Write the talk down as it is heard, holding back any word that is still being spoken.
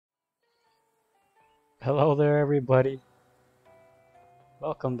Hello there, everybody.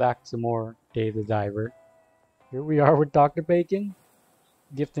 Welcome back to more Day the Diver. Here we are with Dr. Bacon,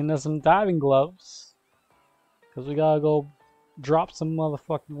 gifting us some diving gloves, because we gotta go drop some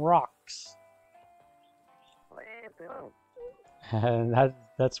motherfucking rocks. And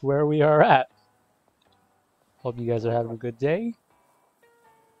that's where we are at. Hope you guys are having a good day.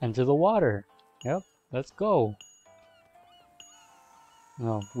 Enter the water. Yep, let's go.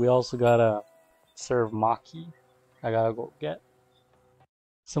 No, we also gotta serve maki. I gotta go get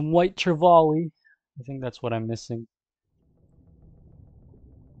some white trevally. I think that's what I'm missing.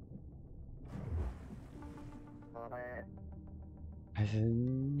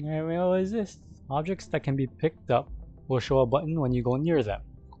 What is this? Objects that can be picked up will show a button when you go near them.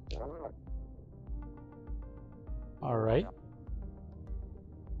 Alright.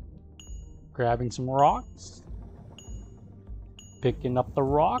 Grabbing some rocks. Picking up the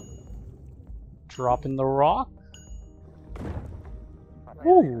rock. Dropping the rock.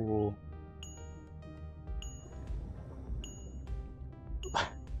 Ooh.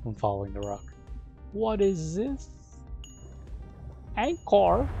 I'm following the rock. What is this?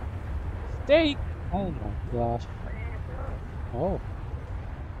 Anchor? Steak? Oh my gosh. Oh.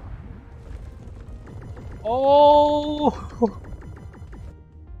 Oh!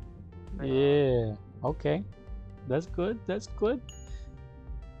 Yeah. Okay. That's good. That's good.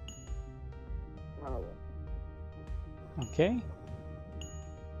 Okay.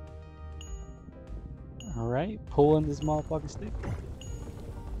 Alright. Pulling this motherfucking stick.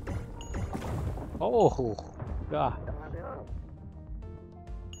 Oh! God.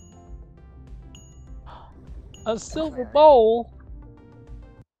 A silver bowl?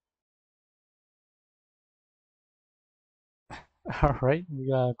 Alright, we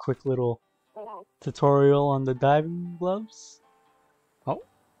got a quick little tutorial on the diving gloves. Oh.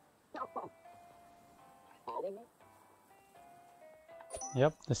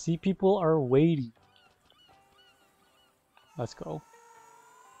 Yep, the sea people are waiting. Let's go.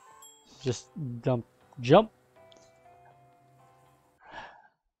 Just jump.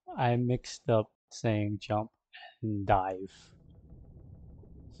 I mixed up saying jump and dive.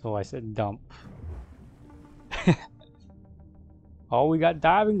 So I said dump. Oh, we got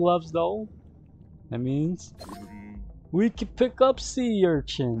diving gloves though. That means we can pick up sea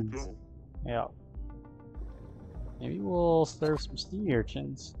urchins. Yeah. Maybe we'll serve some sea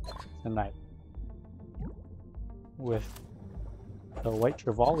urchins tonight with the white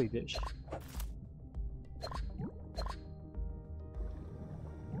trevally dish.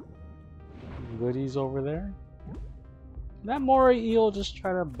 Goodies over there. That moray eel just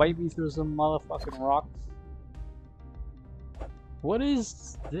trying to bite me through some motherfucking rocks. What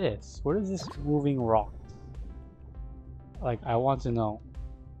is this? What is this moving rock? Like, I want to know.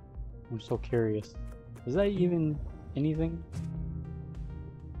 I'm so curious. Is that even anything?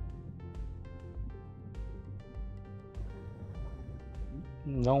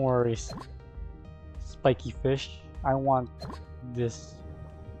 Don't worry, spiky fish. I want this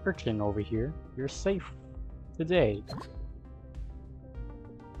urchin over here. You're safe today.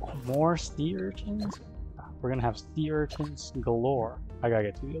 More sea urchins? We're gonna have sea urchins galore. I gotta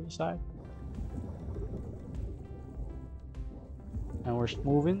get to the other side. And we're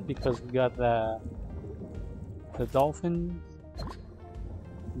moving because we got the dolphin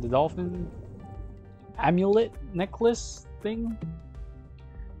amulet necklace thing.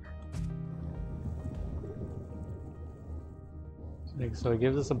 So it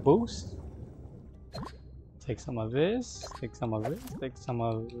gives us a boost. Take some of this, take some of this, take some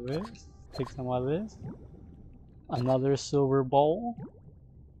of this, take some of this. Another silver bowl.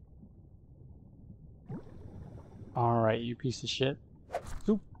 Alright, you piece of shit.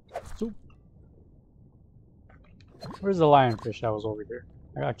 Soup, soup. Where's the lionfish that was over here?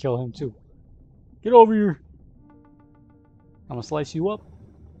 I gotta kill him too. Get over here! I'm gonna slice you up.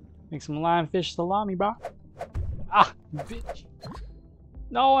 Make some lionfish salami, bro. Ah, you bitch.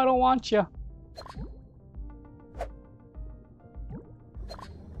 No, I don't want you.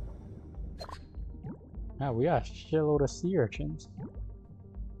 Yeah, we got a shitload of sea urchins.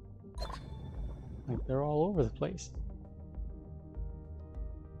 Like, they're all over the place.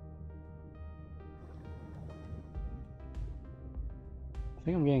 I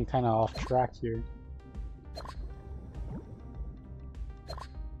think I'm getting kind of off track here.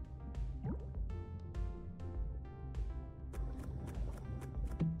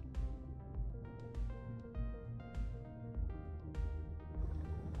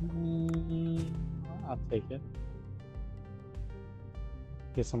 I'll take it.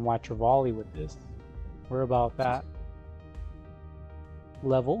 Get some white trevally with this. We're about that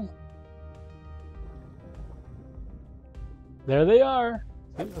level. There they are.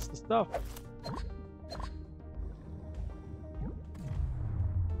 See, that's the stuff.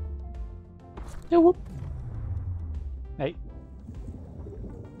 Yeah, whoop. Hey.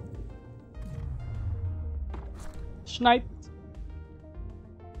 Snipe.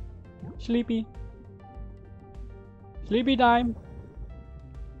 Sleepy. Sleepy time.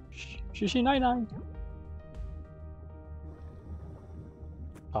 Sushi night night.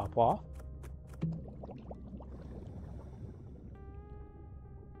 Pop off.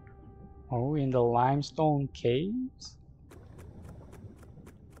 Oh, in the limestone caves?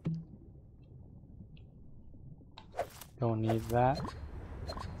 Don't need that.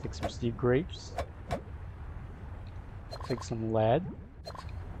 Take some sea grapes. Take some lead.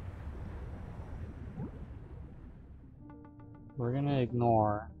 We're gonna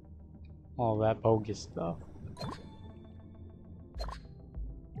ignore all that bogus stuff.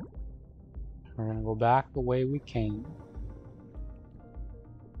 We're gonna go back the way we came.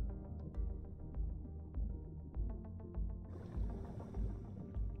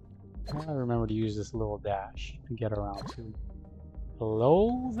 I remember to use this little dash to get around to.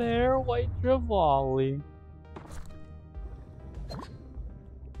 Hello there, White Javali.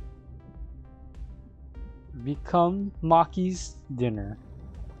 Become Maki's dinner.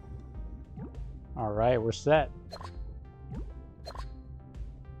 Alright, we're set.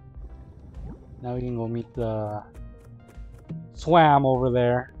 Now we can go meet the swam over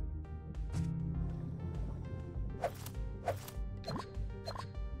there.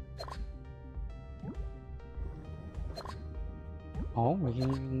 Oh, we can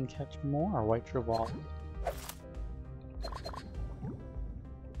even catch more White Javali.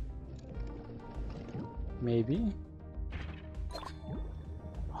 Maybe.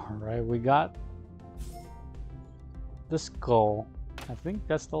 Alright, we got the skull. I think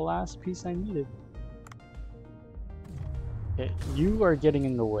that's the last piece I needed. Okay, you are getting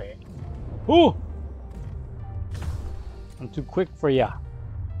in the way. Ooh! I'm too quick for ya.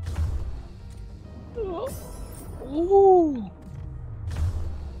 Ooh!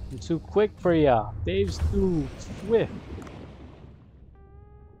 I'm too quick for ya. Dave's too swift.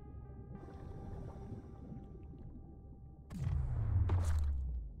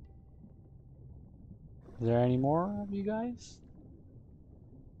 Is there any more of you guys?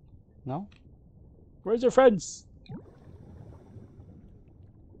 No? Where's your friends?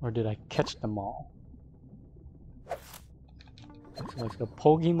 Or did I catch them all? Like the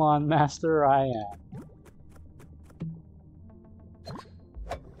Pokemon master I am.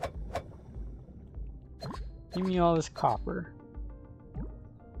 Give me all this copper.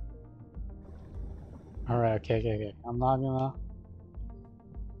 Alright, okay. I'm not gonna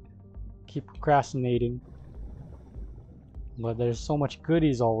keep procrastinating. But there's so much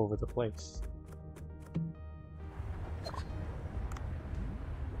goodies all over the place.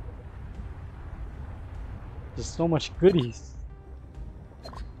 There's so much goodies.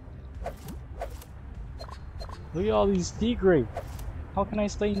 Look at all these sea grapes. How can I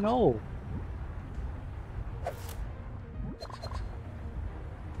say no?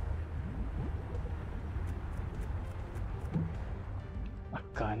 A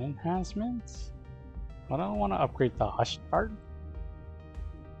gun enhancement? But I don't want to upgrade the hush part.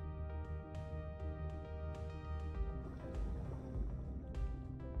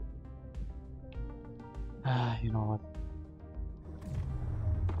 You know what?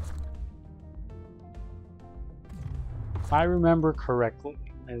 If I remember correctly,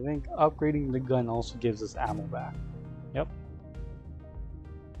 I think upgrading the gun also gives us ammo back. Yep.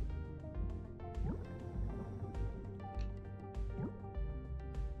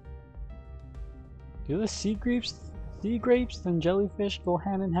 Do the sea grapes and jellyfish go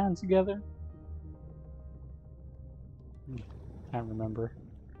hand in hand together? Can't remember.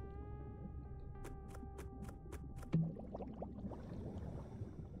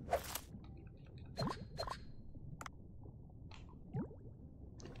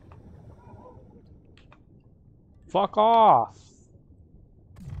 Fuck off!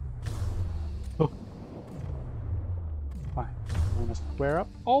 Oh. Fine. I'm gonna square up.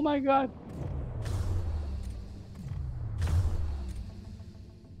 Oh my god!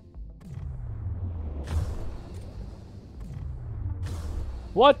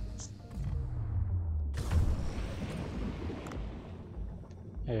 What?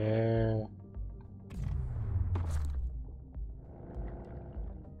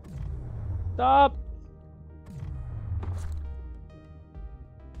 Stop!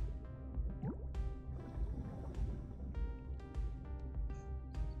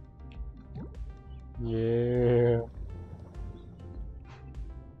 Yeah.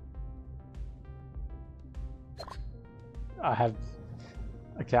 I have.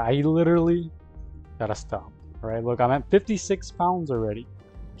 Okay, I literally gotta stop. Alright, look, I'm at 56 pounds already.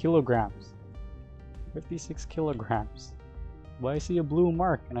 Kilograms. 56 kilograms. Well, I see a blue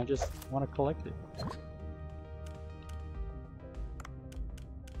mark and I just want to collect it.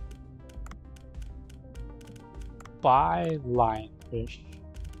 Buy lionfish.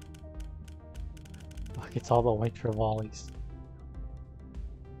 Look, it's all the white trevallies.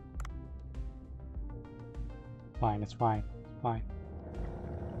 Fine, it's fine. It's fine.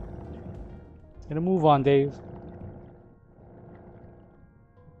 Gonna move on, Dave.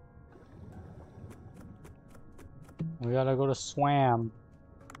 We gotta go to Swam.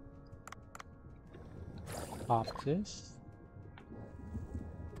 Pop this.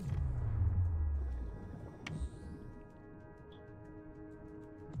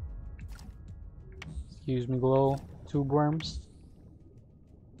 Excuse me, glow. Tube worms.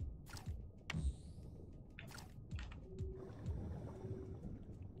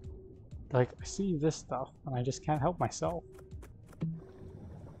 Like, I see this stuff and I just can't help myself.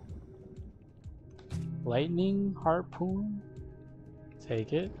 Lightning harpoon.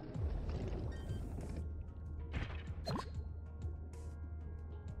 Take it.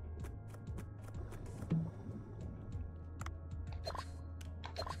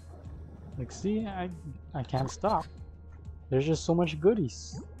 Like, see, I can't stop. There's just so much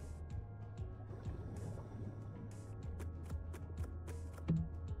goodies.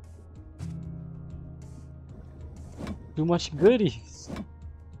 Too much goodies.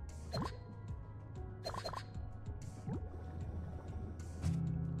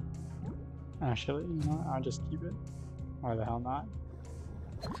 Actually, you know what? I'll just keep it. Why the hell not?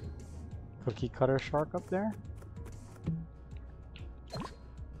 Cookie cutter shark up there.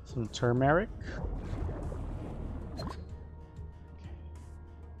 Some turmeric. I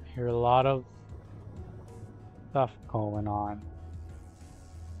hear a lot of stuff going on.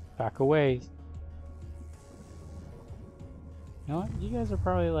 Back away. You know what? You guys are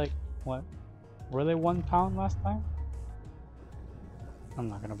probably like, what? Were they 1 pound last time? I'm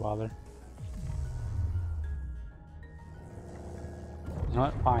not gonna bother. You know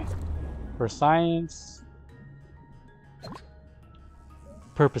what? Fine. For science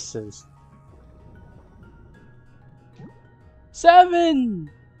purposes. 7!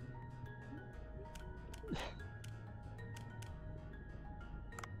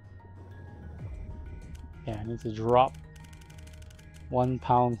 Yeah, I need to drop 1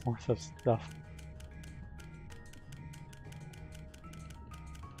 pound worth of stuff.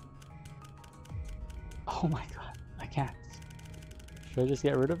 Oh my god, I can't. Should I just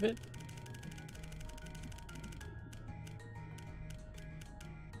get rid of it?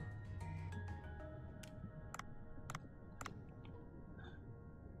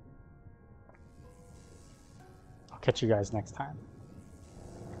 I'll catch you guys next time.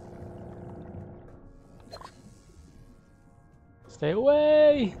 Stay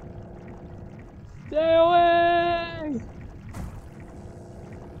away! Stay away!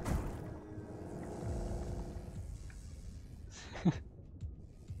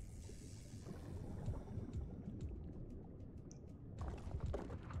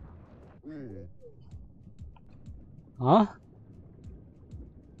 Huh?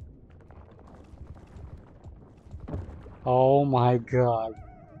 Oh my god.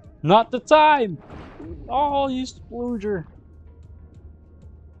 Not the time! Oh, you splooger.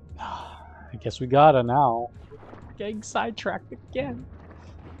 I guess we gotta now. Getting sidetracked again.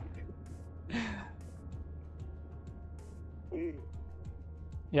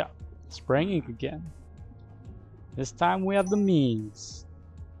 Yeah, spraying ink again. This time we have the means.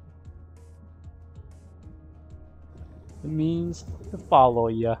 The means to follow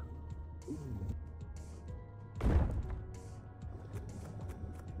ya.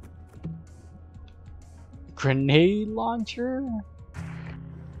 Grenade launcher?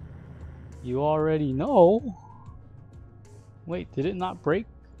 You already know. Wait, did it not break?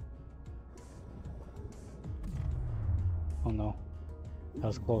 Oh no. That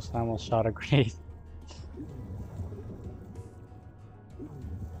was close. I almost shot a grenade.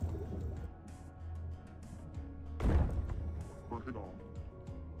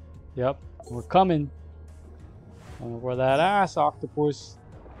 Yep, we're coming. For that ass, octopus.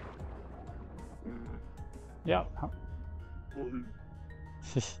 Yep.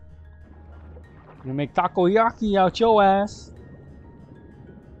 Gonna make takoyaki out your ass.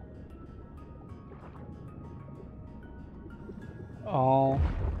 Oh.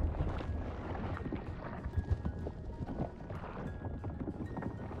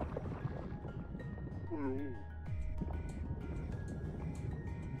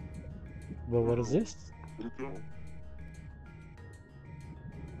 But what is this?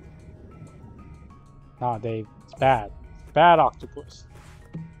 Nah, Dave. It's bad. Bad octopus.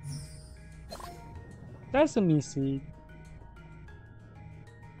 Sesame seed.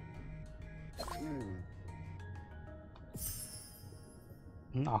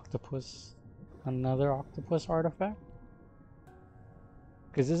 An octopus. Another octopus artifact?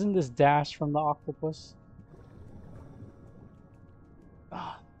 Because isn't this dash from the octopus?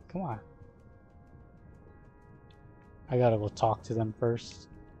 Ah, come on. I gotta go talk to them first.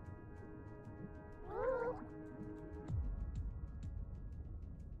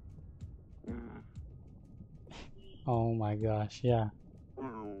 Oh my gosh, yeah.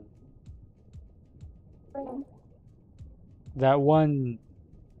 That one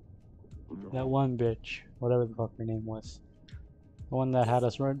bitch, whatever the fuck her name was. The one that had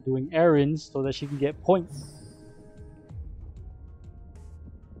us doing errands so that she can get points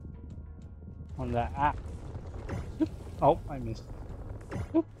on that app. Oh, I missed.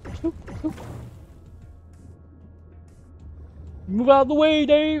 Move out of the way,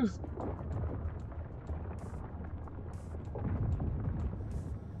 Dave!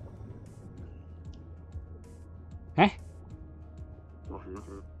 Huh?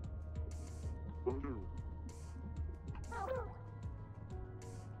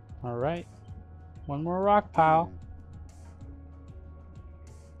 Alright. One more rock pile.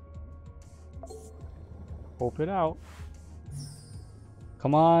 Hope it out.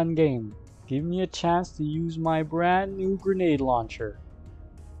 Come on, game. Give me a chance to use my brand new grenade launcher.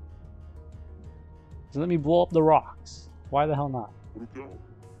 So let me blow up the rocks. Why the hell not?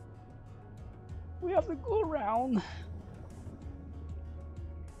 We have to go around.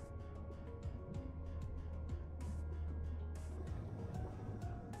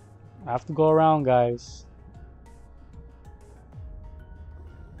 I have to go around, guys.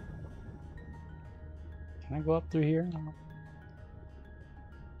 Can I go up through here?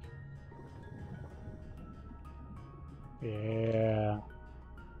 Yeah.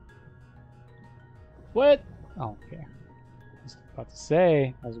 What? Oh, okay. I was about to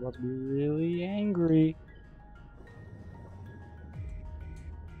say, I was about to be really angry.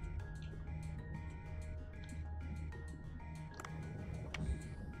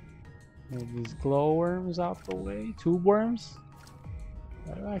 Move these glowworms out the way. Tube worms?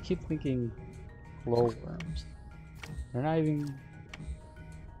 Why do I keep thinking glowworms? They're not even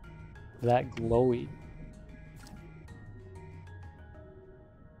that glowy.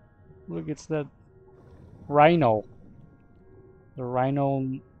 Look, it's that rhino. The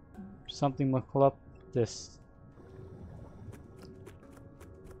rhino something this.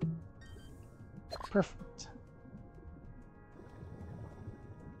 Perfect.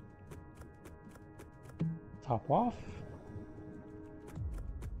 Top off.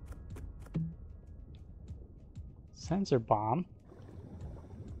 Sensor bomb.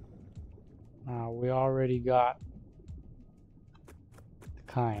 We already got the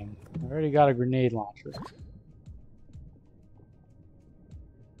kind. We already got a grenade launcher.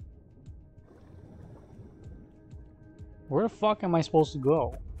 Where the fuck am I supposed to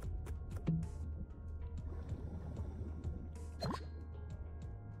go?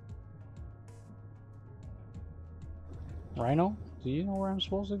 Rhino, do you know where I'm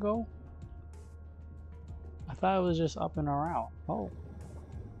supposed to go? I thought it was just up and around. Oh.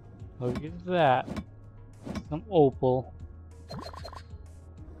 Look at that. Some opal.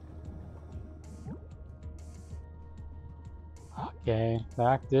 Okay,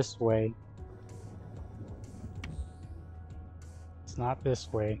 back this way. It's not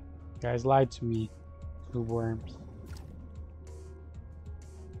this way. You guys lied to me. Tube worms.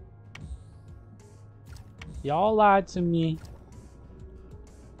 Y'all lied to me.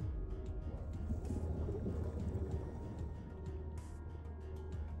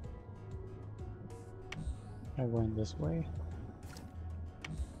 I'm going this way.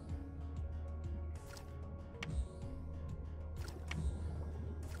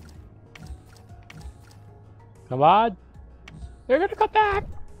 Come on. You're gonna come back.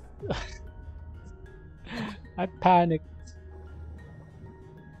 I panicked.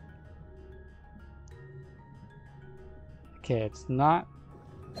 Okay, it's not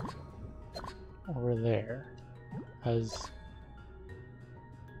over there, because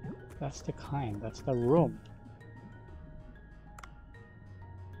that's the kind, that's the room.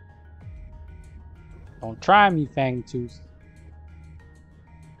 Don't try me, Fangtooth.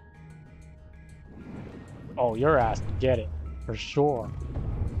 Oh, your ass to get it, for sure.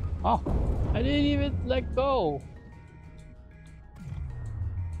 Oh, I didn't even let go.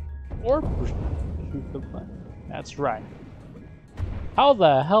 Or shoot the button. That's right. How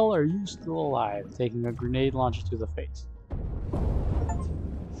the hell are you still alive, taking a grenade launcher to the face?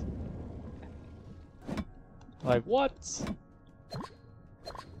 Like, what?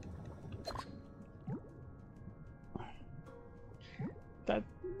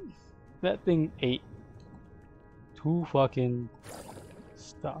 That thing ate 2 fucking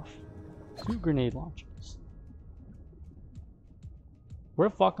stuff. 2 grenade launchers. Where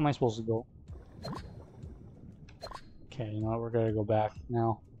the fuck am I supposed to go? Okay, you know what? We're gonna go back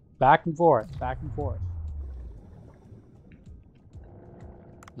now. Back and forth, back and forth.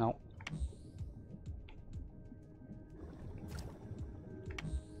 No.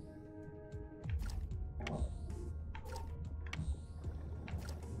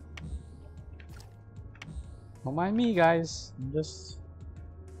 Don't mind me, guys.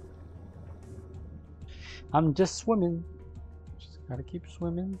 I'm just swimming. Just gotta keep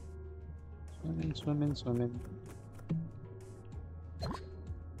swimming. Swimming, swimming, swimming.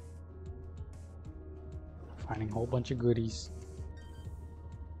 Finding a whole bunch of goodies.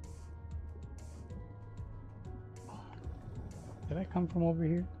 Did I come from over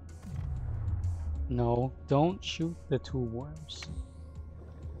here? No, don't shoot the 2 worms.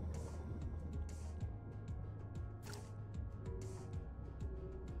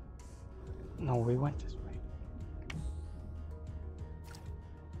 No, we went this way.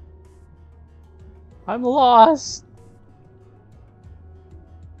 I'm lost!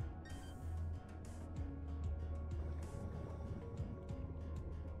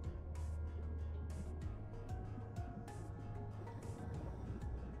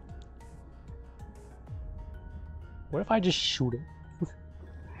 What if I just shoot it?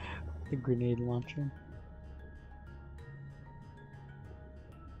 The grenade launcher.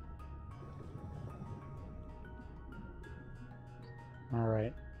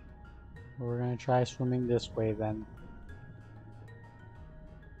 Alright. We're gonna try swimming this way then.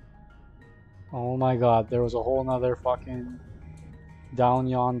 Oh my god, there was a whole nother fucking down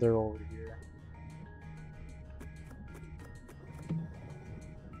yonder over here.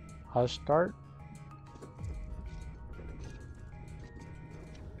 I'll start.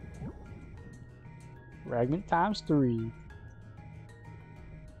 Fragment times 3.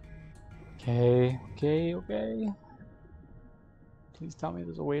 Okay, okay, okay. Please tell me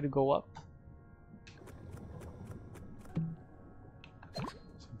there's a way to go up. Some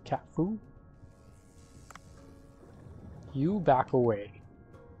cat food. You back away.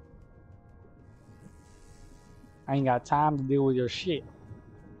 I ain't got time to deal with your shit.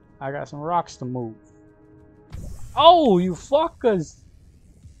 I got some rocks to move. Oh, you fuckers!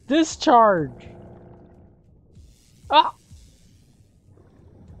 Discharge! Ah!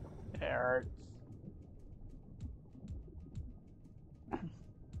 It hurts.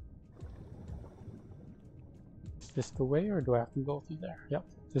 Is this the way, or do I have to go through there? Yep,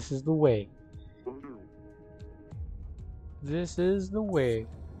 this is the way. This is the way.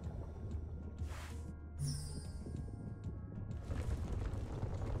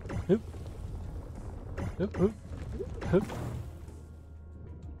 Hoop. Hoop, hoop, hoop.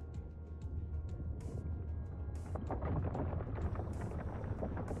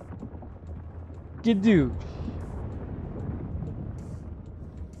 Gidoo.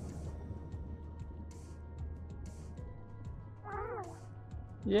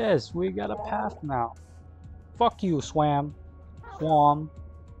 Yes, we got a path now. Fuck you, Swam. Swam.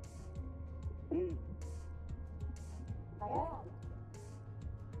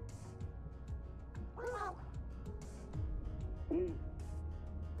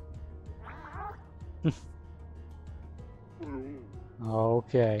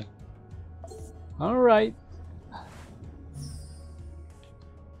 Okay. Alright.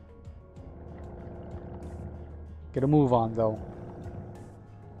 Get a move on though.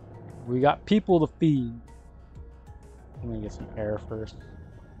 We got people to feed. Let me get some air first.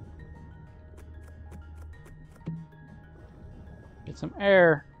 Get some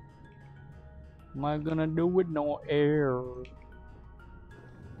air. What am I gonna do with no air?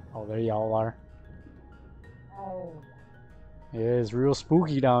 Oh, there y'all are. Yeah, it's real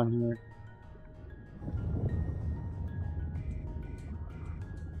spooky down here.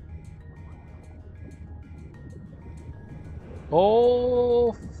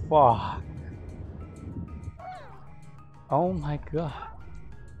 Oh, fuck. Oh my god.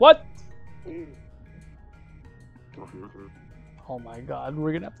 What? Oh my god,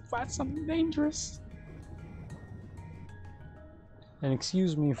 we're gonna have to find something dangerous. And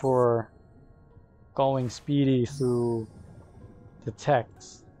excuse me for going speedy through the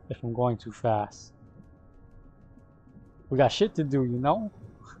text if I'm going too fast. We got shit to do, you know?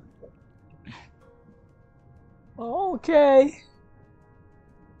 Okay.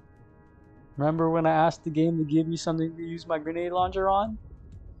 Remember when I asked the game to give me something to use my grenade launcher on?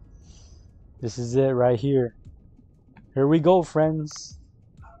 This is it right here. Here we go, friends.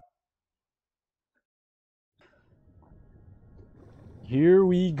 Here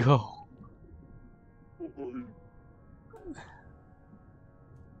we go.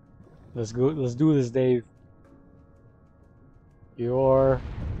 Let's go. Let's do this, Dave. You're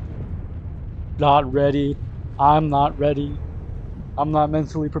not ready. I'm not ready. I'm not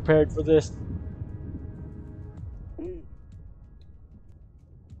mentally prepared for this.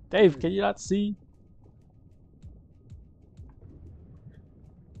 Dave, can you not see?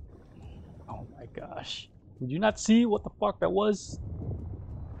 Oh my gosh. Did you not see what the fuck that was?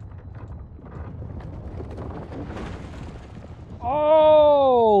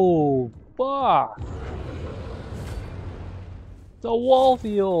 Oh, fuck. The wolf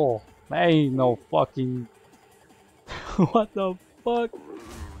eel. Ain't no fucking... What the fuck?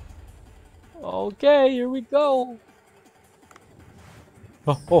 Okay, here we go.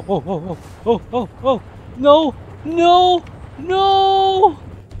 Oh, oh, oh, oh, oh, oh, oh, no, no, no!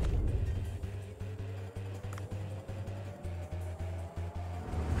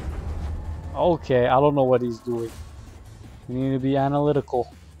 Okay, I don't know what he's doing. We need to be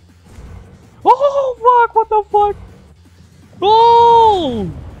analytical. Oh, fuck, what the fuck?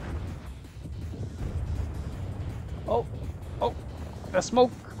 Oh! Oh, oh, the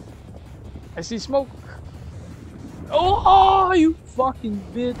smoke. I see smoke. Oh, you fucking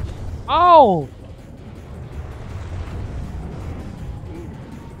bitch. Ow!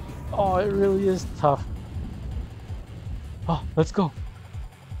 Oh, it really is tough. Oh, let's go.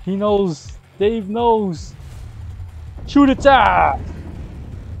 He knows. Dave knows. Shoot its ass!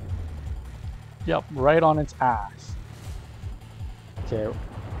 Yep, right on its ass. Okay.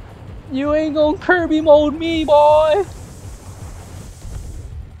 You ain't gonna Kirby mode me, boy!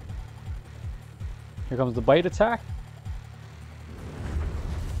 Here comes the bite attack.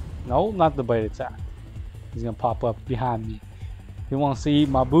 No, not the bite attack. He's gonna pop up behind me. He wants to eat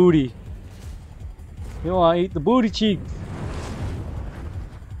my booty. He wanna eat the booty cheeks.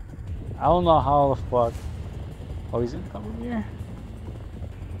 I don't know how the fuck. Oh, he's gonna come over here.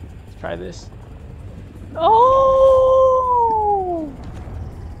 Let's try this. Oh!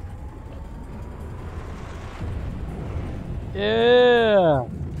 Yeah!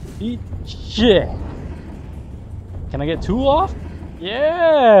 Eat shit! Can I get 2 off?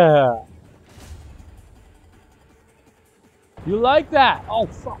 Yeah! You like that? Oh,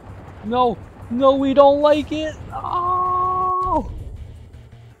 fuck. No, no, we don't like it. Oh!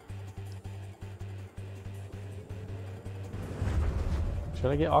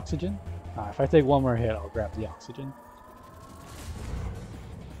 Should I get oxygen? If I take one more hit, I'll grab the oxygen.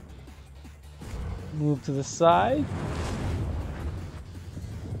 Move to the side.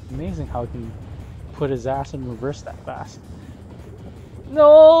 Amazing how he can put his ass in reverse that fast. No!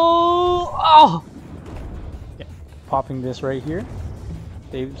 Oh! Yeah, popping this right here.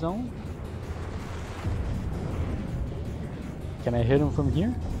 Save zone. Can I hit him from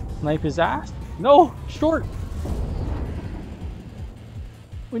here? Snipe his ass? No! Short!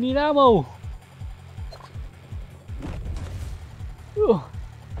 We need ammo! Ooh.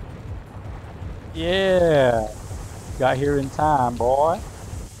 Yeah! Got here in time, boy.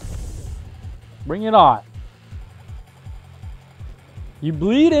 Bring it on. You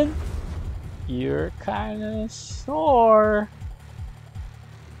bleeding? You're kinda sore.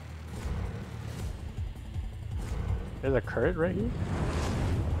 There's a current right here?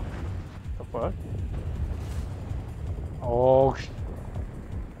 The fuck? Oh,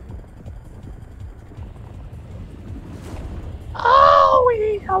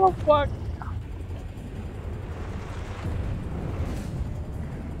 oh, how the fuck?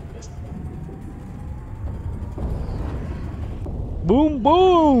 Boom,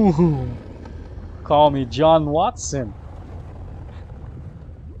 boom! Call me John Watson.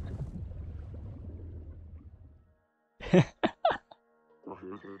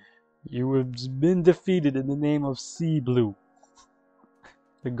 You have been defeated in the name of Sea Blue.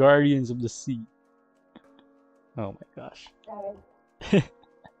 The Guardians of the Sea. Oh my gosh.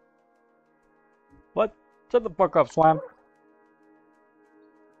 What? Shut the fuck up, Slam.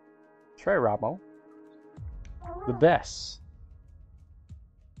 Try Ramo. The best.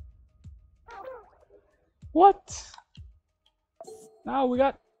 What? Now we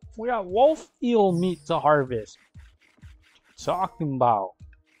got wolf eel meat to harvest. Talking about.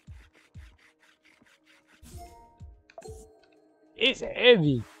 It's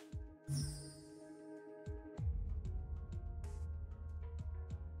heavy.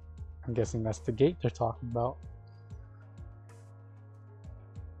 I'm guessing that's the gate they're talking about.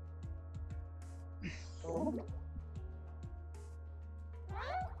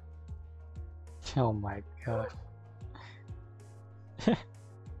 Oh my god.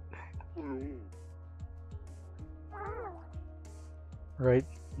 Right?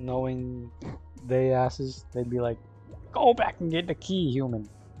 Knowing they asses, they'd be like, go back and get the key, human.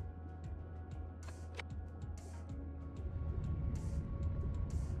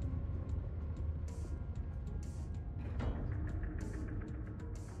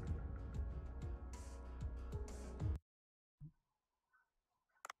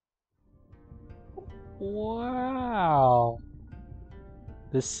 Wow.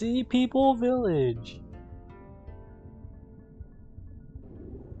 The Sea People Village.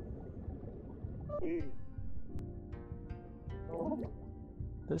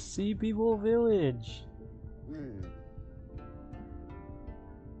 The Sea People Village.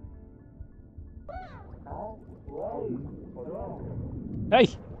 Hey!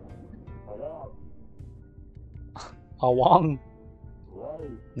 Awang.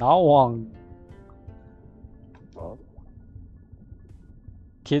 Nawang.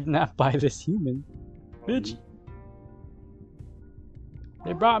 Kidnapped by this human. Bitch.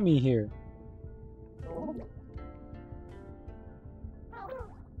 They brought me here.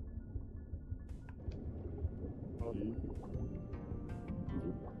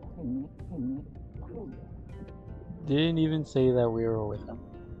 Didn't even say that we were with them.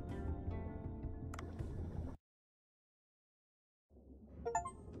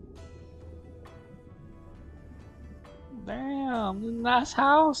 Damn, nice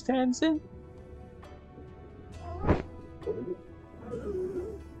house, Tenzin.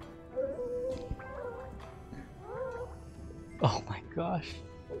 Oh my gosh.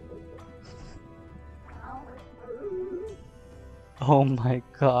 Oh my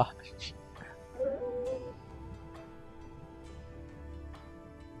gosh.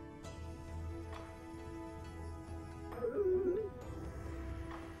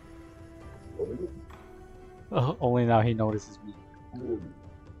 Oh, only now he notices me.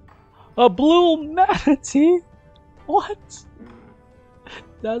 A blue manatee? What?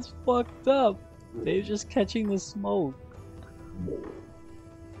 That's fucked up. They're just catching the smoke.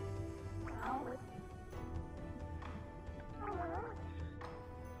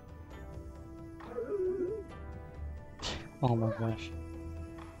 Oh my gosh.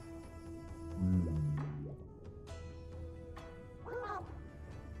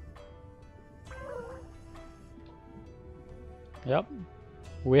 Yep.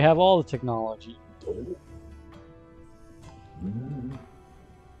 We have all the technology.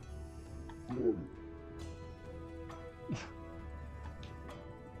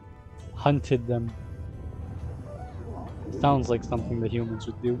 Hunted them. Sounds like something the humans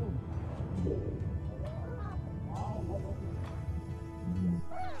would do.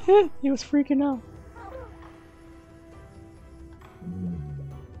 He was freaking out.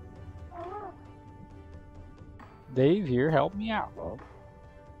 Dave here, help me out.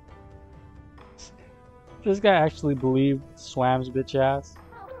 This guy actually believed Swam's bitch ass.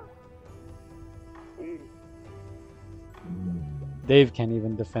 Dave can't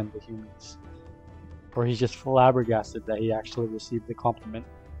even defend the humans. Or he's just flabbergasted that he actually received the compliment.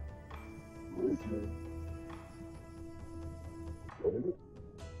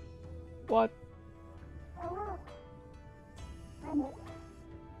 What?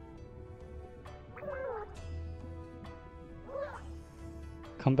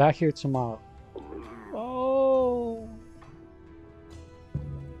 Come back here tomorrow. Oh!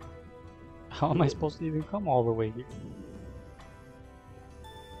 How am I supposed to even come all the way here?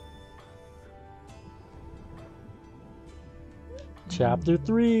 Chapter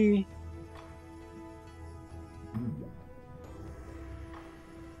 3.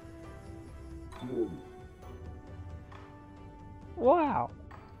 Wow.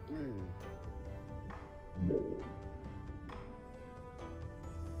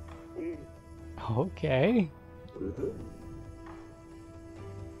 Okay.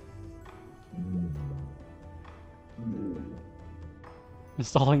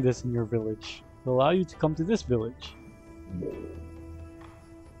 Installing this in your village will allow you to come to this village.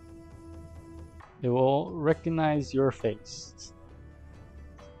 It will recognize your face.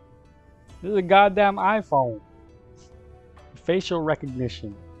 This is a goddamn iPhone. Facial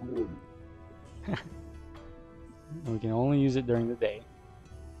recognition. We can only use it during the day.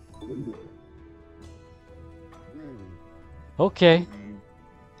 Okay.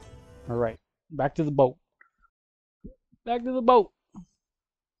 Alright. Back to the boat. Back to the boat.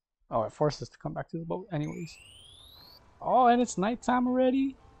 Oh, it forced us to come back to the boat anyways. Oh, and it's nighttime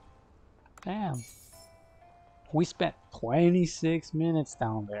already? Damn. We spent 26 minutes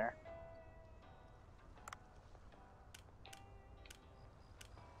down there.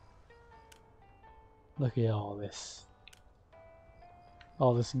 Look at all this.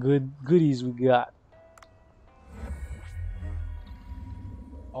 all this goodies we got.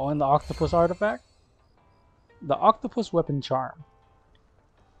 Oh, and the octopus artifact? The octopus weapon charm.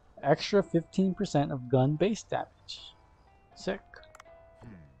 Extra 15% of gun base damage. Sick.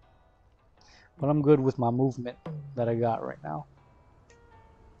 But I'm good with my movement that I got right now.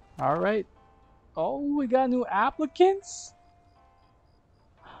 Alright. Oh, we got new applicants?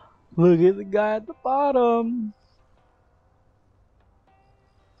 Look at the guy at the bottom.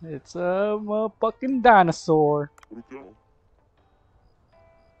 It's a motherfucking dinosaur.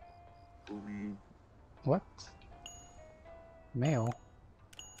 What? Mail?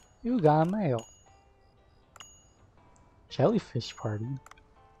 You got mail. Jellyfish party?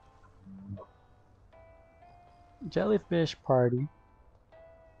 Jellyfish party.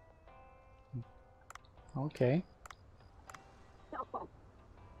 Okay.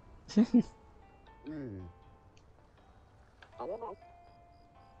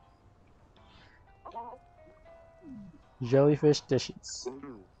 Jellyfish dishes.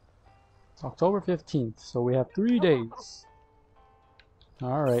 It's October 15th, so we have 3 days.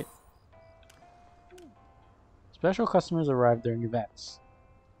 Alright. Special customers arrive during events.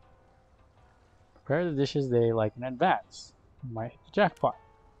 Prepare the dishes they like in advance. You might hit the jackpot.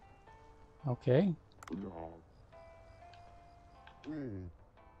 Okay.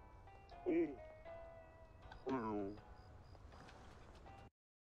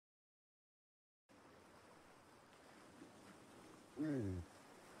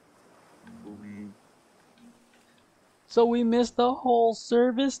 So we missed the whole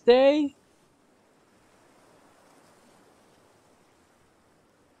service day?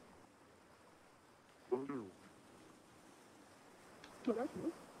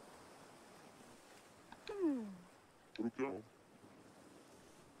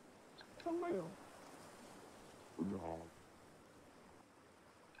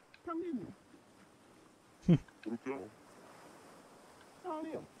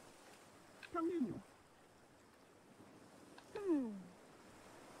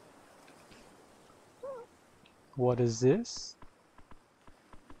 What is this?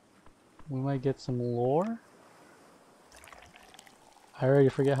 We might get some lore. I already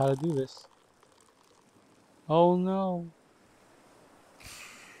forget how to do this. Oh no.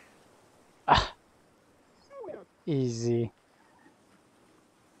 Ah. Easy.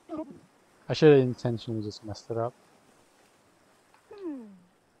 I should have intentionally just messed it up.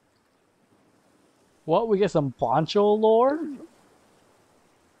 What? We get some poncho lore?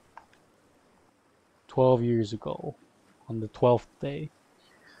 12 years ago. On the 12th day.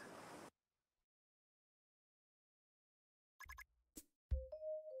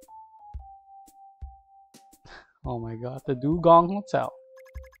 Oh my god, the Dugong Hotel.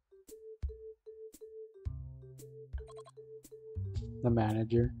 The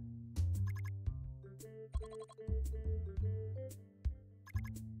manager.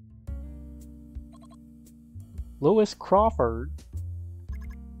 Lewis Crawford.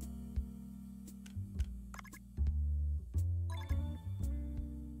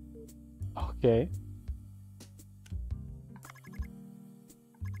 Okay.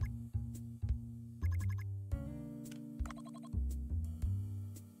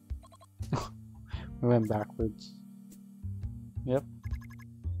 We went backwards. Yep.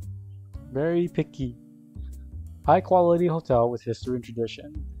 Very picky. High quality hotel with history and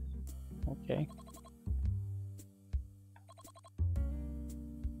tradition. Okay.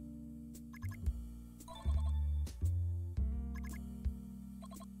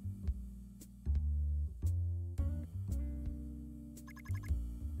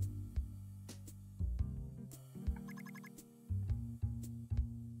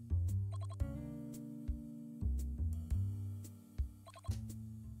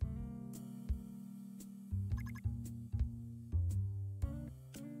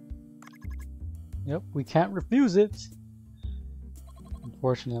 Yep, we can't refuse it.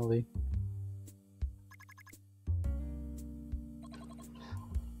 Unfortunately.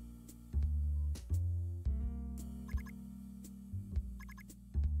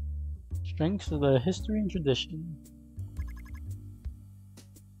 Strengths of the history and tradition.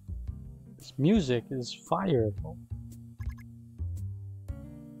 This music is fire though.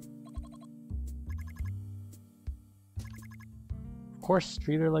 Of course,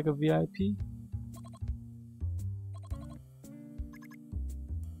 treat her like a VIP.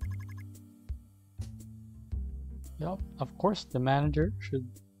 Yep, of course the manager should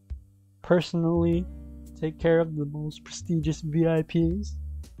personally take care of the most prestigious VIPs.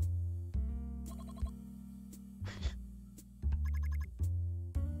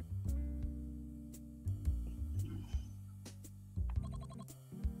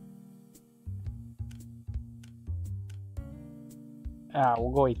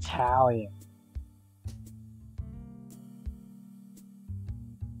 We'll go Italian.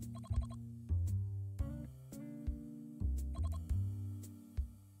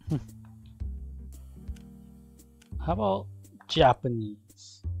 How about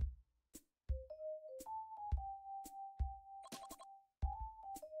Japanese?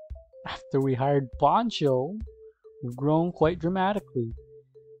 After we hired Poncho, we've grown quite dramatically.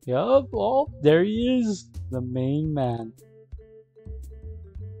 Yup, oh, there he is, the main man.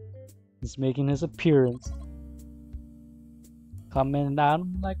 He's making his appearance. Coming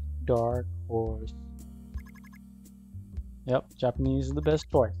down like a dark horse. Yep, Japanese is the best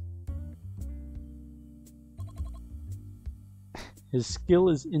choice. His skill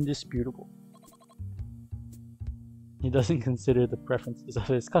is indisputable. He doesn't consider the preferences of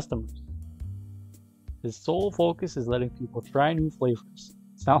his customers. His sole focus is letting people try new flavors.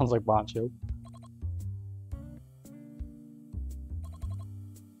 Sounds like Bancho.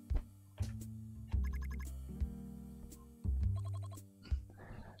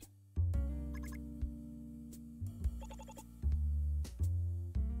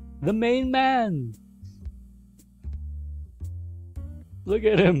 The main man! Look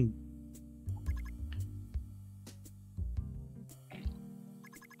at him!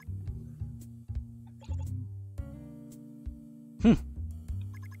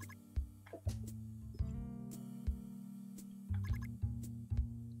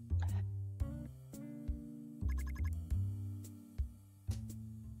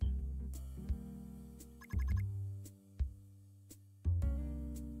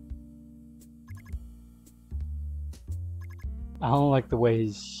 I don't like the way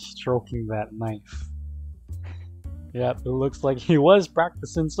he's stroking that knife. Yep, it looks like he was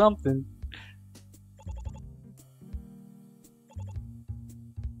practicing something.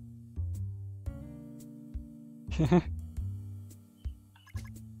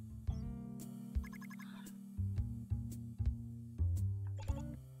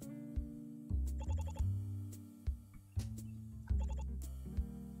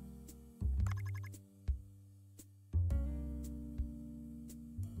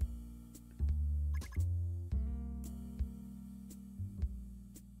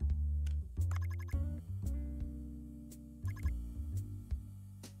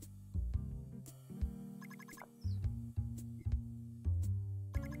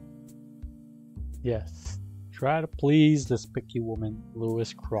 Yes. Try to please this picky woman,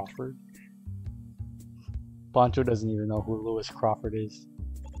 Lewis Crawford. Poncho doesn't even know who Lewis Crawford is.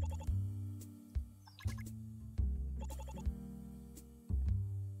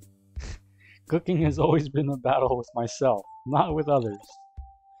 Cooking has always been a battle with myself, not with others.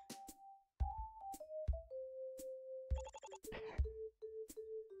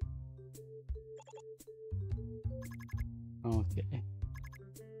 Okay.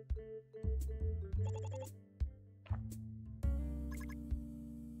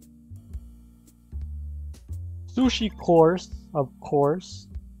 Sushi course, of course.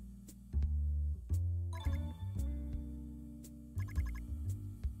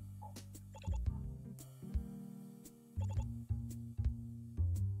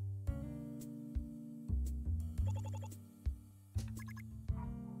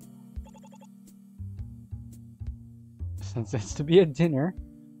 Since it's to be a dinner,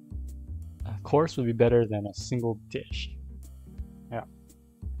 a course would be better than a single dish. Yeah.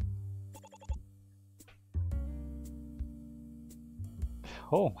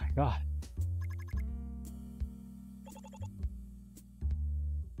 Oh my god.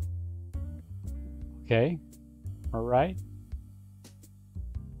 Okay. Alright.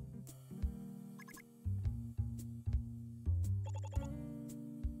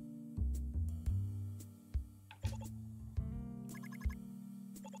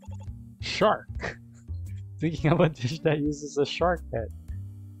 Shark. Thinking of a dish that uses a shark head.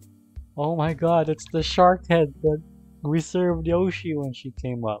 Oh my god, it's the shark head that we served Yoshi when she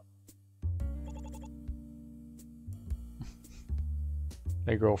came up.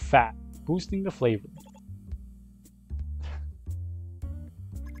 They grow fat, boosting the flavor.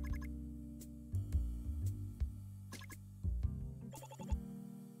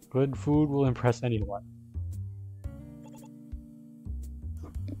 Good food will impress anyone.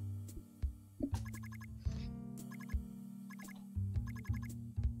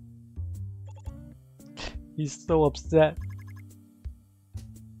 He's so upset.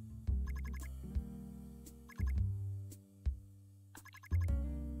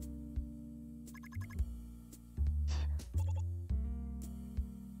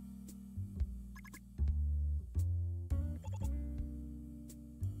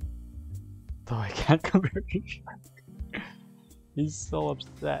 Though I can't compare to shark. He's so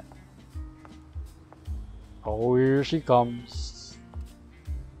upset. Oh, here she comes.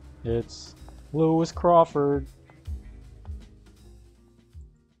 It's Lewis Crawford.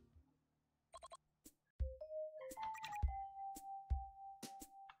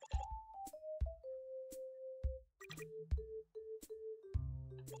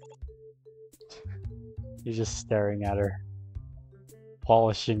 He's just staring at her,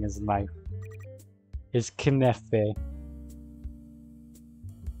 polishing his knife. His knefe.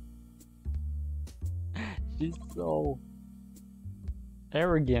 She's so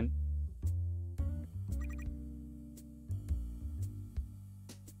arrogant.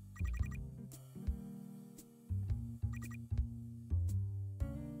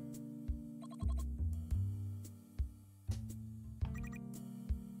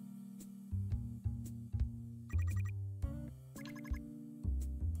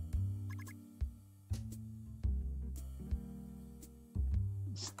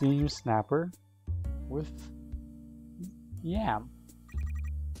 Steam snapper with yam.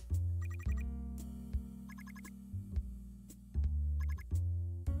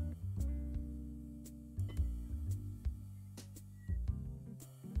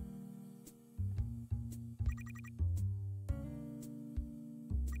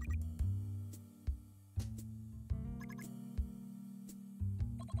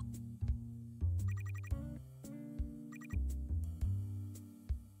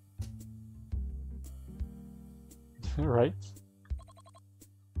 Right?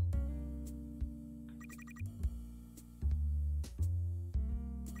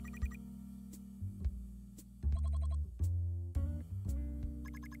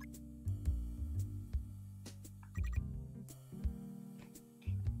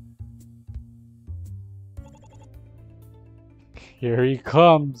 Here he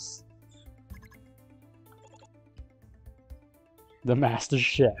comes. The master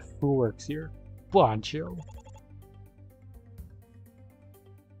chef who works here, Boncho.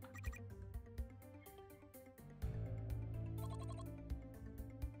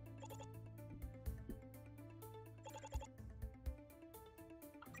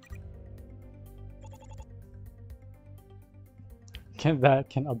 That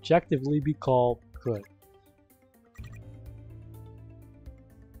can objectively be called good.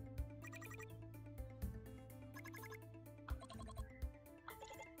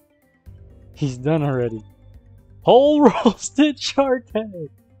 He's done already. Whole roasted shark head.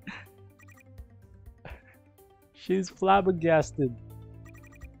 She's flabbergasted.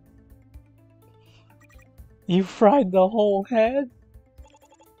 You fried the whole head?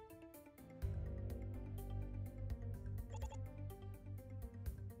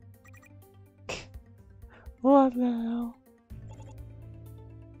 What the hell?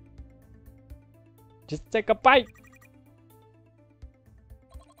 Just take a bite.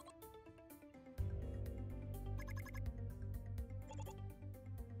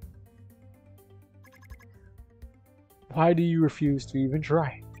 Why do you refuse to even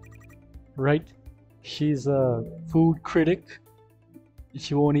try? Right? She's a food critic.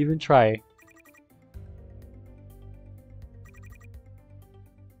 She won't even try.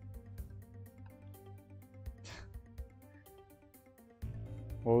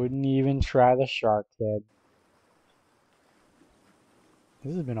 Wouldn't even try the shark head.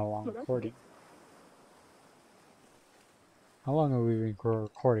 This has been a long recording. How long have we been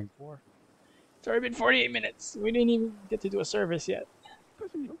recording for? It's already been 48 minutes. We didn't even get to do a service yet.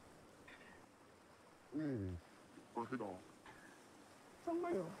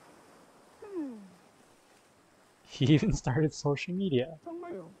 He even started social media.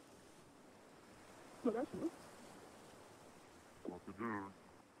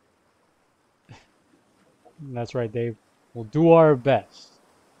 That's right, Dave. We'll do our best,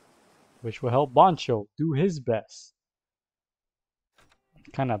 which will help Boncho do his best.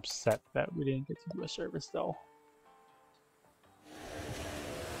 Kind of upset that we didn't get to do a service though.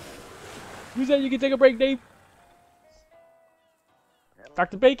 Who said you can take a break, Dave?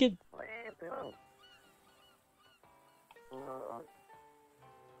 Dr. Bacon.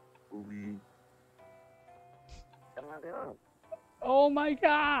 Oh my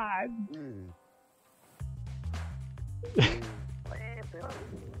god.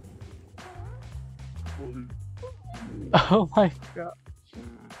 Oh my god.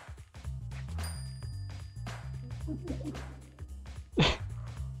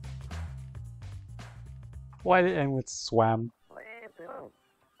 Why did it end with swam?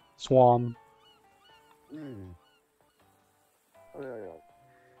 Swam.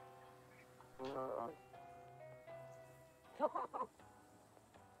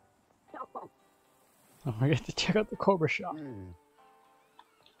 Oh, we get to check out the Cobra shop.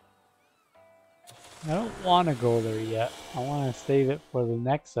 I don't want to go there yet. I want to save it for the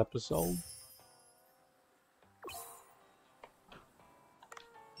next episode.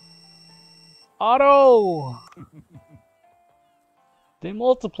 Otto! They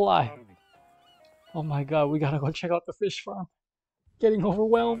multiply. Oh my god, we gotta go check out the fish farm. Getting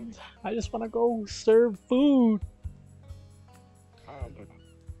overwhelmed. I just want to go serve food.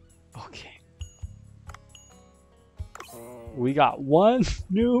 Okay. We got one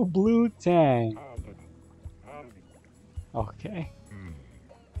new blue tang. Okay.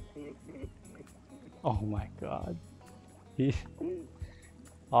 Oh my god.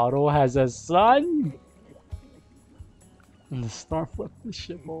 Otto has a son? And the storm flipped the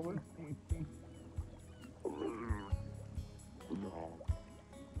ship over.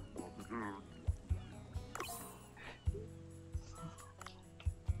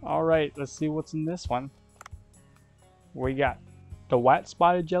 Alright, let's see what's in this one. We got the white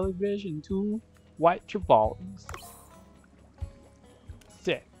spotted jellyfish and 2 white trevally.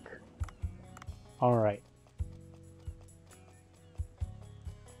 Sick. Alright.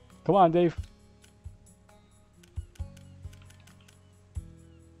 Come on, Dave.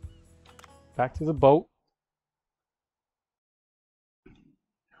 Back to the boat.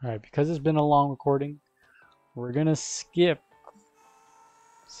 Alright, because it's been a long recording, we're gonna skip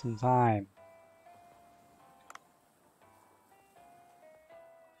some time.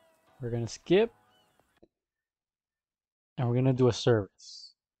 We're gonna skip and we're gonna do a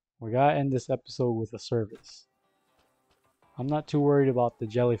service. We gotta end this episode with a service. I'm not too worried about the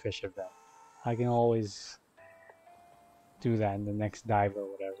jellyfish event. I can always do that in the next dive or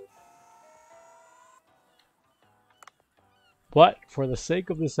whatever. But for the sake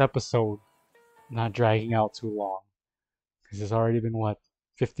of this episode, not dragging out too long, because it's already been what,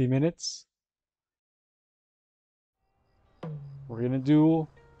 50 minutes? We're gonna do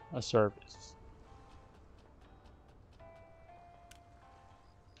a service.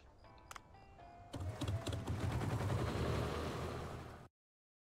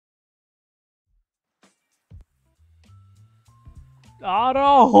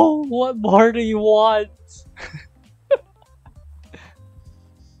 Otto, what more do you want?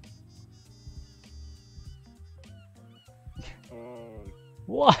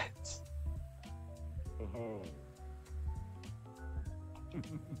 What?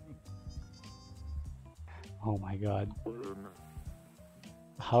 Oh my god.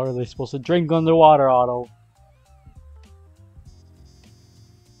 How are they supposed to drink underwater, Otto?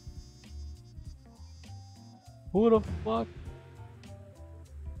 Who the fuck?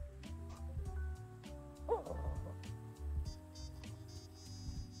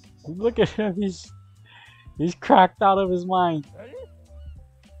 Look at him, he's cracked out of his mind.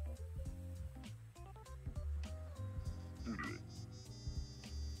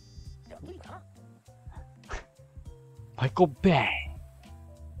 Michael Bay.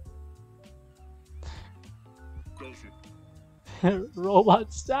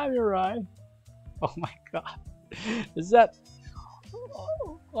 Robot Samurai. Oh my god. Is that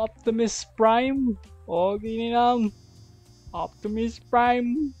Optimus Prime? Oh, ginam. Optimus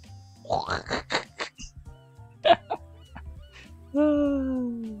Prime.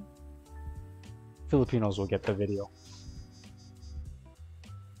 Filipinos will get the video.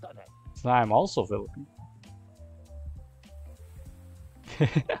 So I'm also Filipino.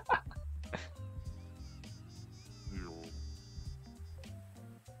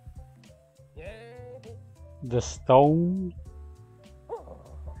 The Stone?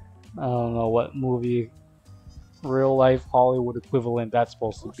 I don't know what movie, real life Hollywood equivalent that's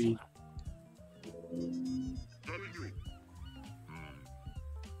supposed to be.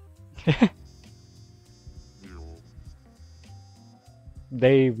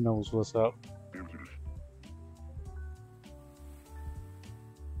 Dave knows what's up.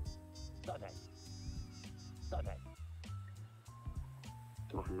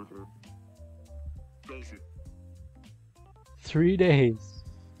 Three days.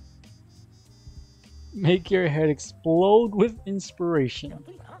 Make your head explode with inspiration.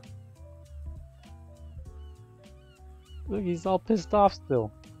 Look, he's all pissed off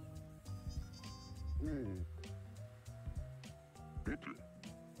still.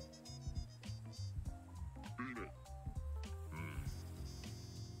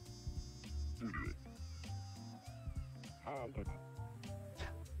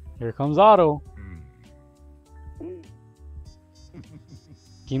 Here comes Otto.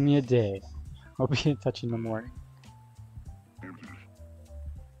 Give me a day. I'll be in touch in the morning.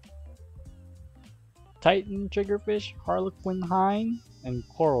 Titan, triggerfish, harlequin hine, and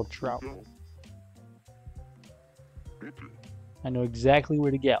coral trout. I know exactly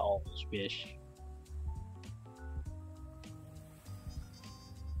where to get all those fish.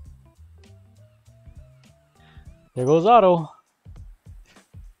 There goes Otto.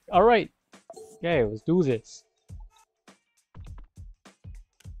 Alright. Okay, let's do this.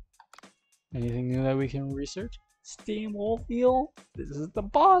 Anything new that we can research? Steam oatmeal? This is the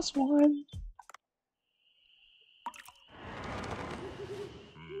boss one.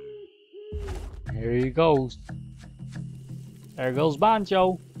 Here he goes. There goes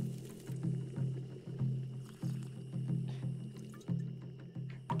Bancho.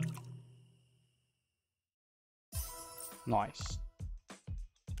 Nice.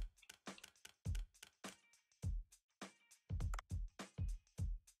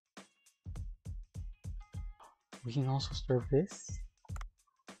 We can also serve this.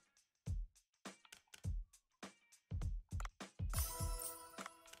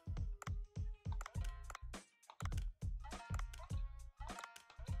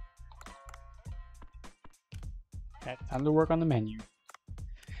 Okay, time to work on the menu.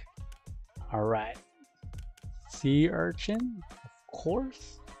 Alright. Sea urchin, of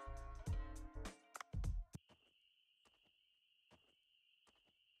course.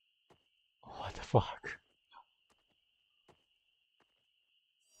 What the fuck?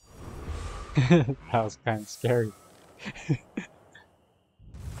 That was kind of scary.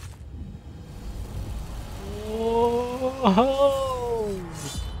 Whoa!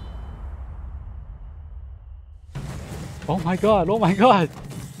 Oh my god, oh my god!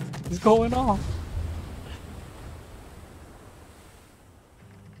 What's going on?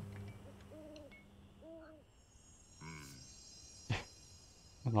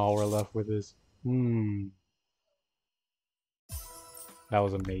 And all we're left with is, that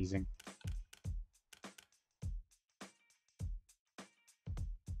was amazing.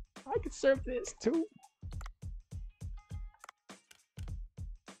 I could serve this too.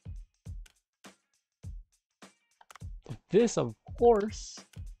 This, of course.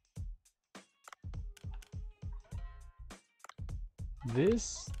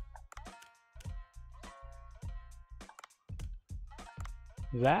 This.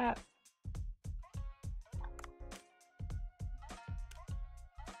 That.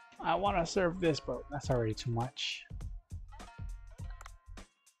 I want to serve this, but that's already too much.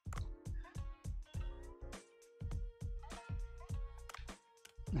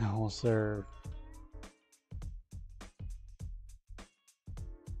 Now we'll serve.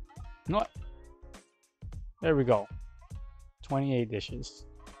 You know what? There we go. 28 dishes.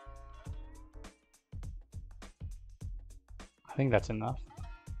 I think that's enough.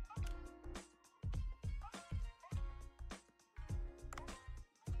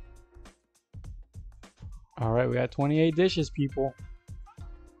 Alright, we got 28 dishes, people.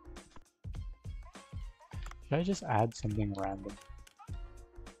 Should I just add something random?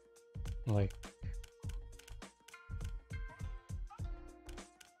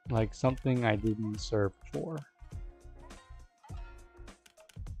 Like something I didn't serve before.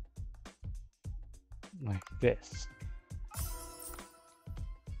 Like this.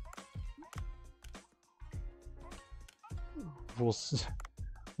 We'll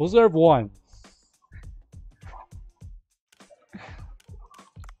serve one.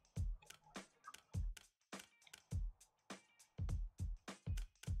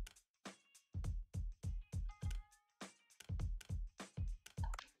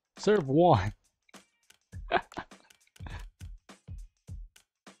 Serve one. I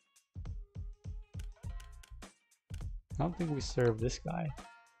don't think we serve this guy.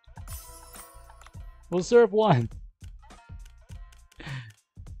 We'll serve one.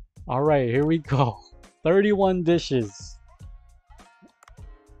 Alright, here we go. 31 dishes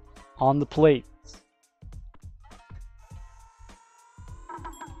on the plate.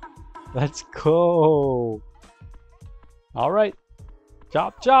 Let's go. Alright.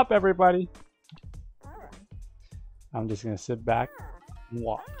 Chop chop, everybody. I'm just gonna sit back and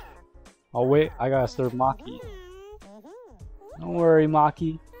watch. Oh wait, I gotta serve Maki. Don't worry,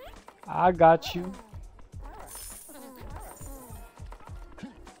 Maki. I got you.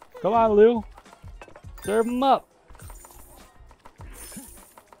 Come on, Lou. Serve him up.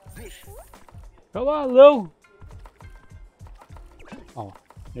 Come on, Lou. Oh,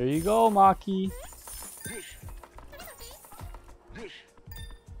 there you go, Maki.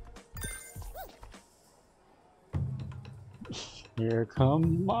 Here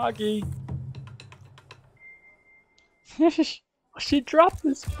come Maki. She dropped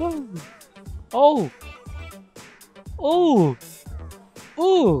this spoon. Oh. Oh.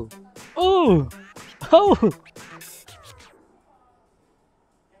 Ooh. Ooh. Oh.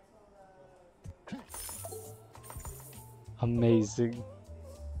 Amazing.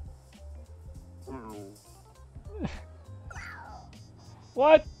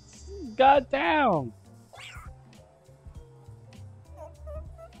 What? God damn.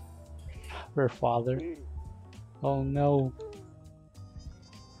 Her father. Oh no.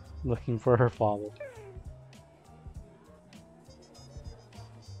 Looking for her father.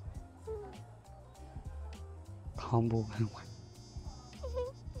 Humble.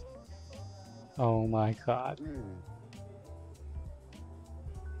 Oh my god.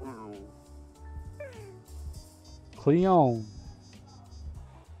 Cleon.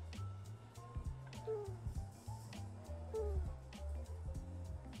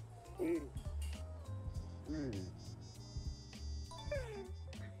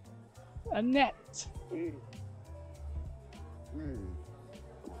 Annette.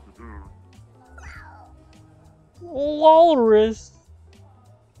 Walrus.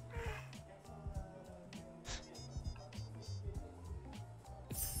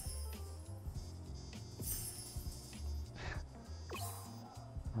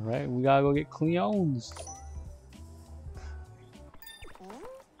 Alright, we gotta go get Cleons.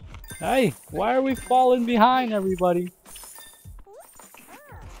 Hey, why are we falling behind everybody?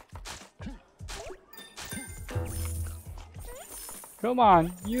 Come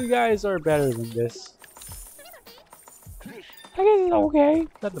on, you guys are better than this. I guess it's okay.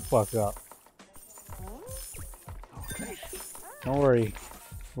 Shut the fuck up. Don't worry,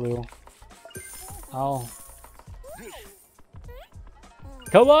 Lou. I'll...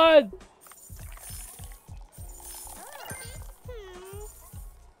 Come on!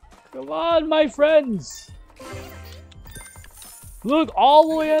 Come on, my friends! Look, all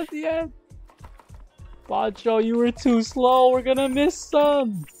the way at the end! Pancho, you were too slow. We're gonna miss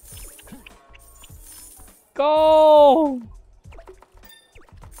some. Go!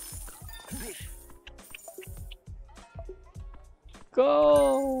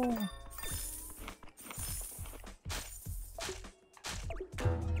 Go!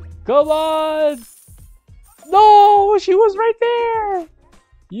 Come on! No! She was right there!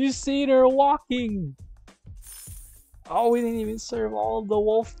 You seen her walking. Oh, we didn't even serve all of the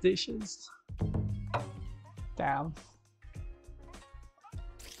wolf dishes. Damn.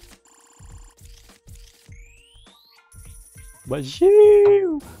 But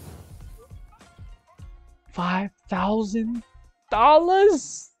you $5,000?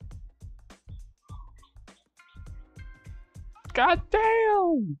 God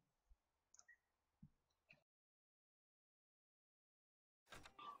damn!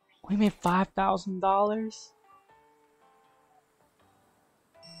 We made $5,000?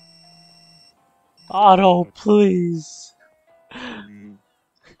 Otto, please.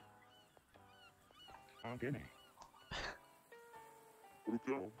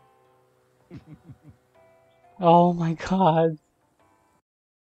 Oh my god.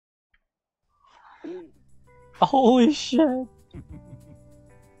 Holy shit.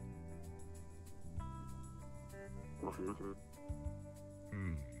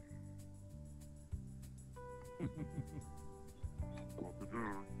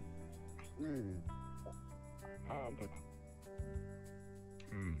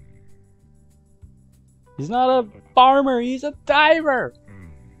 He's not a farmer, he's a diver.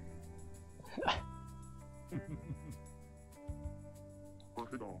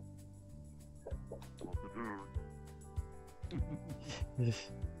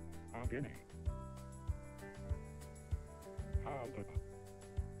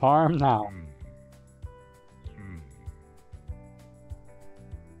 Farm now.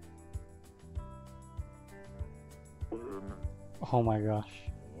 Oh my gosh.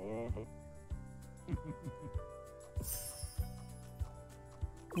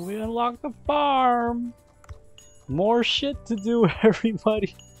 We unlocked the farm. More shit to do,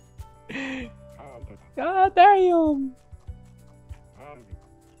 everybody. God damn.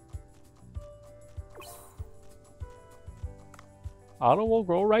 Otto will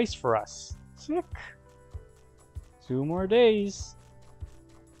grow rice for us. Sick. 2 more days.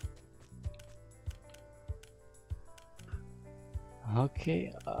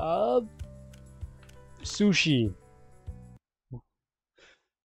 Okay, sushi.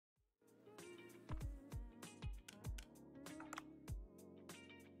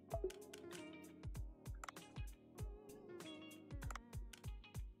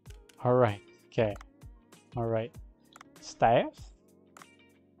 All right, okay. All right. Staff.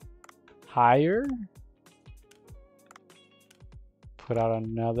 Hire. Put out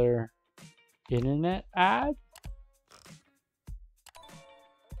another internet ad.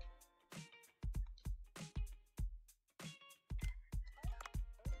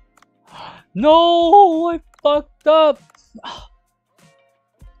 No, I fucked up.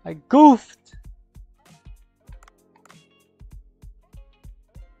 I goofed.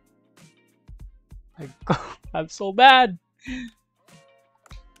 I'm so bad.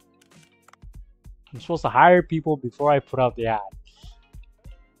 I'm supposed to hire people before I put out the ad.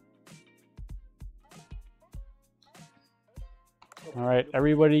 Alright,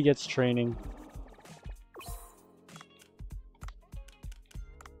 everybody gets training.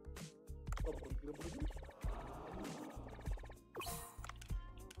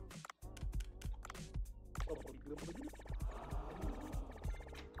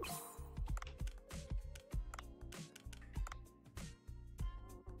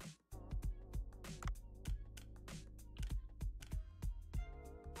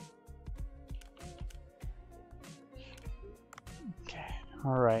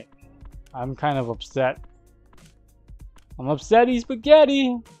 Alright. I'm kind of upset. I'm upsetty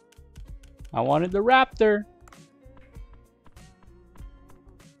spaghetti! I wanted the raptor.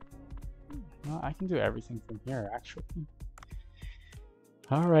 Well, I can do everything from here, actually.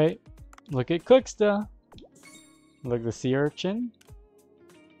 Alright. Look at Cooksta. Look at the sea urchin.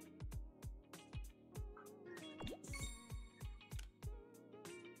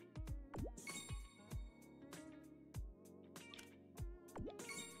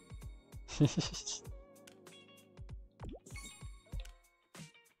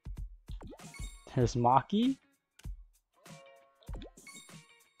 There's Maki.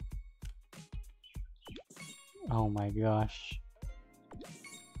 Oh my gosh.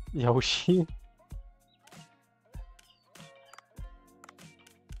 Yoshi.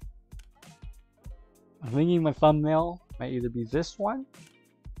 I'm thinking my thumbnail might either be this one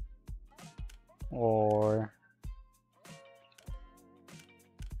or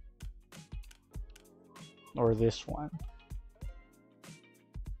this one.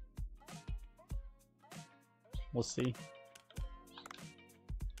 We'll see.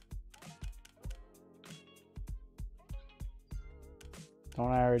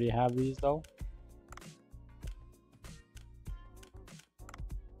 Don't I already have these though?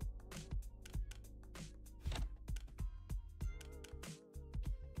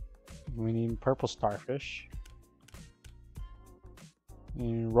 We need purple starfish.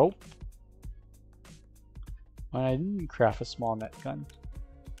 And rope. Well, I didn't craft a small net gun.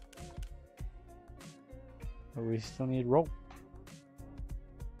 But we still need rope.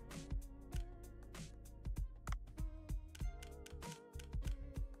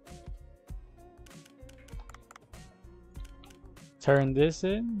 Turn this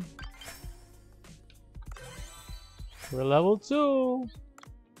in. We're level 2.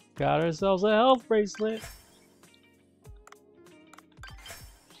 Got ourselves a health bracelet.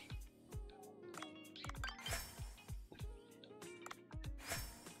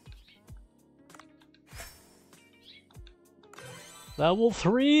 Level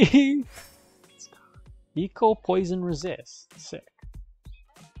 3. Eco poison resist. Sick.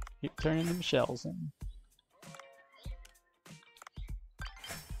 Keep turning them shells in.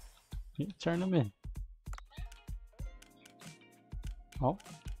 Keep turning them in. Oh.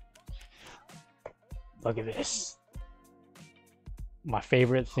 Look at this. My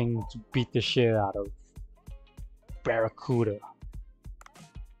favorite thing to beat the shit out of. Barracuda.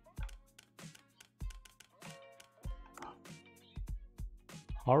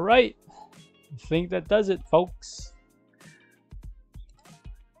 Alright. I think that does it, folks.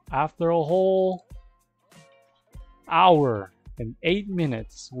 After a whole hour and 8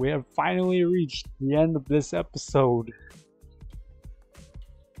 minutes, we have finally reached the end of this episode.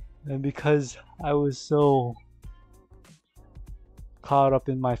 And because I was so caught up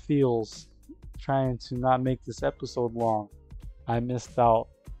in my feels trying to not make this episode long, I missed out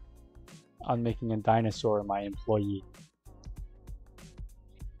on making a dinosaur my employee.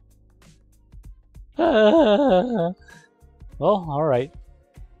 Well, alright.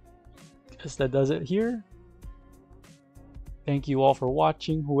 Guess that does it here. Thank you all for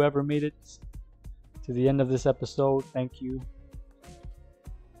watching. Whoever made it to the end of this episode, thank you.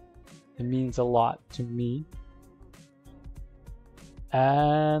 It means a lot to me.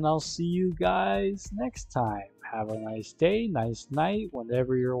 And I'll see you guys next time. Have a nice day, nice night,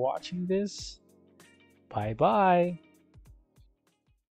 whenever you're watching this. Bye bye.